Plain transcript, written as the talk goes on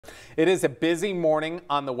It is a busy morning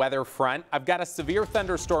on the weather front. I've got a severe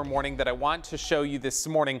thunderstorm warning that I want to show you this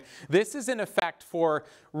morning. This is in effect for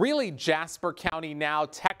really Jasper County now.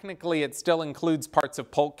 Technically, it still includes parts of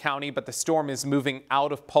Polk County, but the storm is moving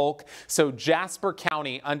out of Polk. So Jasper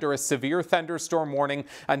County under a severe thunderstorm warning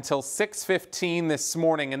until 6:15 this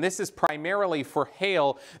morning. And this is primarily for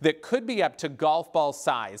hail that could be up to golf ball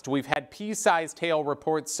sized. We've had pea-sized hail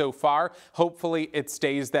reports so far. Hopefully it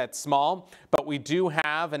stays that small, but we do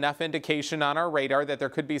have enough indication on our radar that there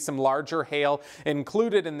could be some larger hail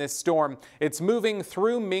included in this storm. It's moving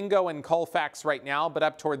through Mingo and Colfax right now, but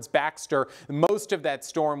up towards Baxter. Most of that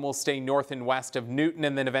storm will stay north and west of Newton,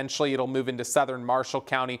 and then eventually it'll move into southern Marshall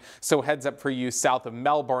County. So heads up for you south of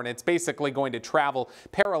Melbourne. It's basically going to travel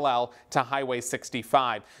parallel to Highway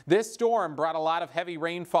 65. This storm brought a lot of heavy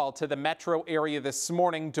rainfall to the metro area this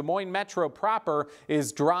morning. Des Moines Metro proper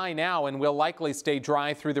is dry now and will likely stay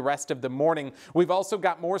dry through the rest of the morning. We've also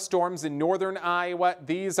got more storms in northern Iowa.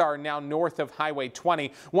 These are now north of Highway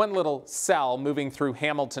 20. One little cell moving through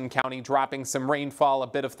Hamilton County, dropping some rainfall,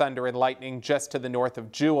 a bit of thunder and lightning just to the north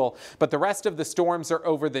of Jewell. But the rest of the storms are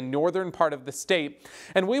over the northern part of the state.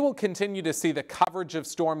 And we will continue to see the coverage of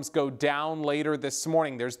storms go down later this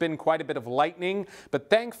morning. There's been quite a bit of lightning, but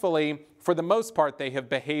thankfully, for the most part, they have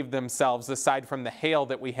behaved themselves aside from the hail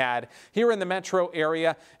that we had here in the metro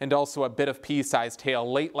area and also a bit of pea-sized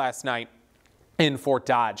hail late last night in Fort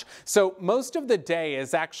Dodge. So most of the day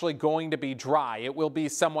is actually going to be dry. It will be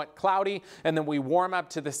somewhat cloudy and then we warm up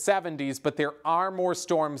to the 70s, but there are more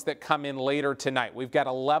storms that come in later tonight. We've got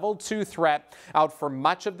a level 2 threat out for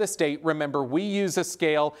much of the state. Remember, we use a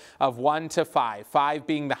scale of 1 to 5, 5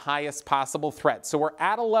 being the highest possible threat. So we're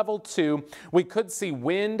at a level 2. We could see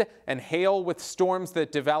wind and hail with storms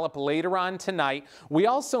that develop later on tonight. We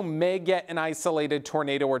also may get an isolated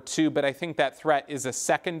tornado or two, but I think that threat is a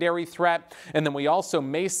secondary threat. And then we also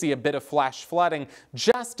may see a bit of flash flooding,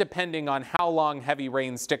 just depending on how long heavy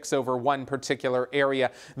rain sticks over one particular area.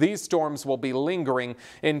 These storms will be lingering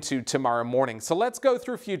into tomorrow morning. So let's go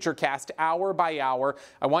through Futurecast hour by hour.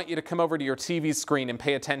 I want you to come over to your TV screen and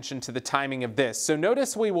pay attention to the timing of this. So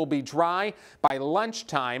notice we will be dry by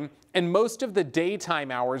lunchtime, and most of the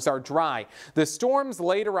daytime hours are dry. The storms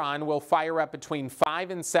later on will fire up between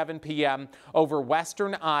 5 and 7 p.m. over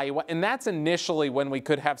western Iowa, and that's initially when we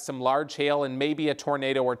could have some large hail and maybe a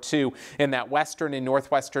tornado or two in that western and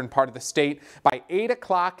northwestern part of the state. By 8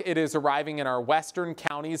 o'clock, it is arriving in our western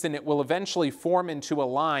counties, and it will eventually form into a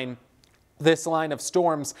line. This line of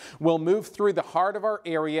storms will move through the heart of our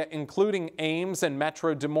area, including Ames and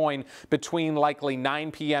Metro Des Moines, between likely 9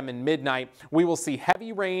 p.m. and midnight. We will see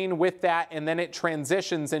heavy rain with that, and then it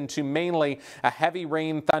transitions into mainly a heavy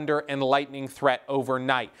rain, thunder, and lightning threat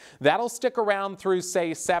overnight. That'll stick around through,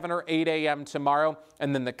 say, 7 or 8 a.m. tomorrow,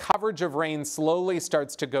 and then the coverage of rain slowly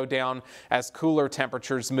starts to go down as cooler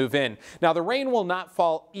temperatures move in. Now, the rain will not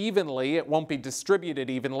fall evenly. It won't be distributed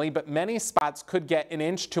evenly, but many spots could get 1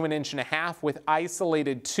 inch to 1.5 inches with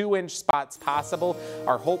isolated 2-inch spots possible.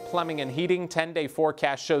 Our Holt Plumbing and Heating 10-day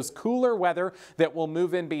forecast shows cooler weather that will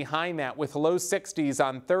move in behind that with low 60s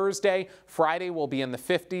on Thursday. Friday will be in the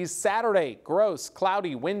 50s. Saturday, gross,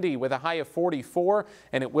 cloudy, windy with a high of 44,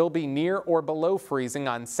 and it will be near or below freezing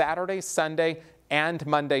on Saturday, Sunday, and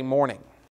Monday morning.